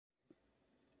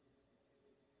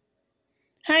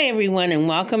Hi everyone, and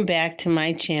welcome back to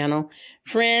my channel.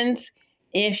 Friends,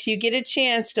 if you get a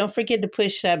chance, don't forget to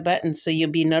push that button so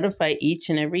you'll be notified each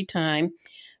and every time.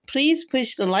 Please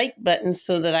push the like button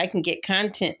so that I can get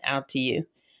content out to you.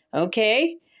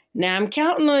 Okay? Now I'm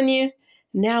counting on you.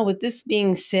 Now with this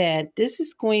being said, this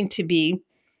is going to be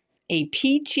a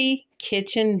peachy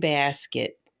kitchen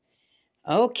basket.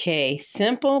 Okay,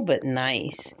 simple but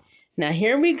nice. Now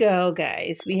here we go,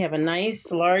 guys. We have a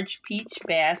nice large peach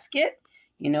basket.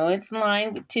 You know it's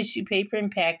lined with tissue paper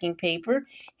and packing paper.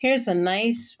 Here's a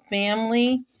nice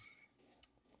family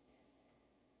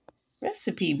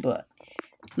recipe book.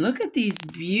 Look at these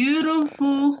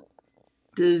beautiful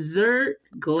dessert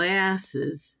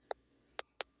glasses.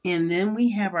 And then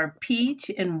we have our peach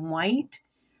and white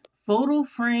photo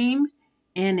frame.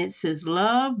 And it says,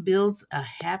 "Love builds a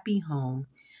happy home."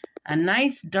 A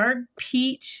nice dark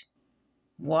peach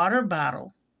water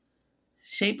bottle,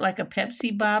 shaped like a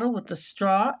Pepsi bottle with a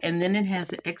straw, and then it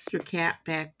has an extra cap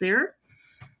back there.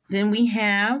 Then we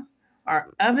have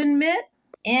our oven mitt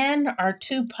and our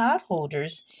two pot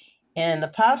holders. And the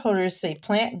pot holders say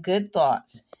 "Plant Good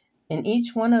Thoughts." And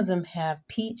each one of them have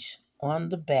peach on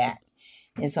the back.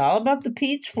 It's all about the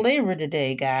peach flavor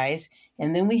today, guys.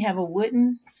 And then we have a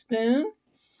wooden spoon.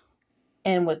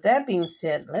 And with that being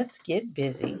said, let's get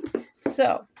busy.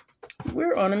 So,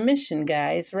 we're on a mission,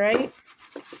 guys, right?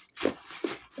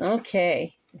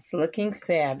 Okay, it's looking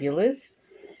fabulous.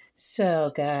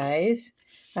 So, guys,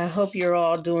 I hope you're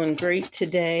all doing great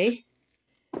today.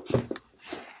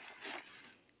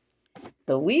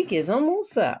 The week is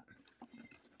almost up.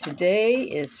 Today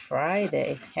is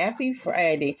Friday. Happy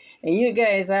Friday. And you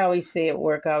guys, I always say at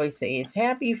work, I always say it's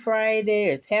Happy Friday,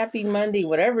 it's Happy Monday,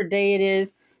 whatever day it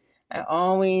is. I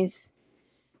always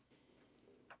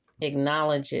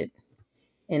acknowledge it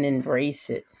and embrace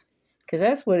it, because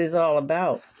that's what it's all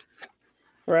about,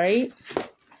 right?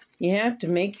 You have to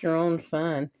make your own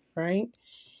fun, right?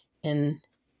 And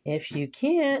if you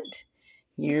can't,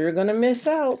 you're gonna miss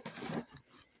out.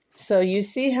 So you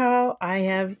see how I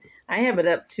have it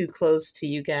up too close to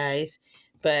you guys,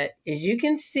 but as you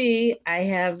can see, I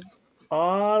have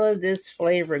all of this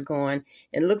flavor going.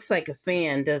 It looks like a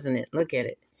fan, doesn't it? Look at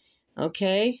it.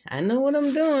 Okay, I know what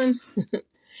I'm doing.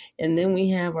 And then we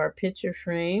have our picture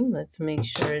frame. Let's make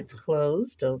sure it's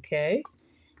closed, okay?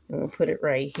 And we'll put it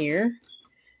right here.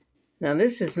 Now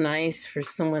this is nice for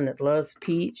someone that loves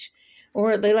peach,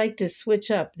 or they like to switch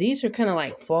up. These are kind of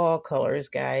like fall colors,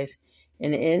 guys,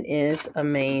 and it is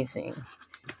amazing.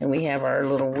 And we have our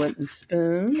little wooden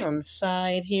spoon on the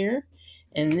side here.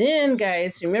 And then,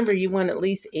 guys, remember you want at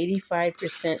least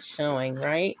 85% showing,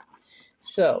 right?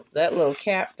 So that little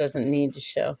cap doesn't need to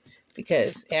show,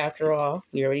 because after all,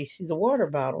 we already see the water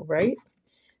bottle, right?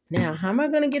 Now, how am I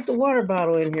going to get the water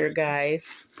bottle in here,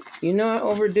 guys? You know I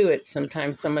overdo it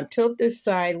sometimes. So I'm going to tilt this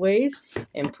sideways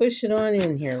and push it on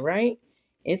in here, right?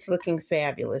 It's looking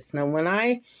fabulous. Now, when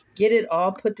I get it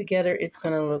all put together, it's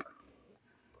going to look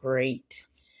great.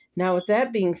 Now, with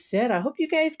that being said, I hope you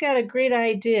guys got a great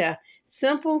idea.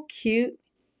 Simple, cute,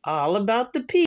 all about the peach.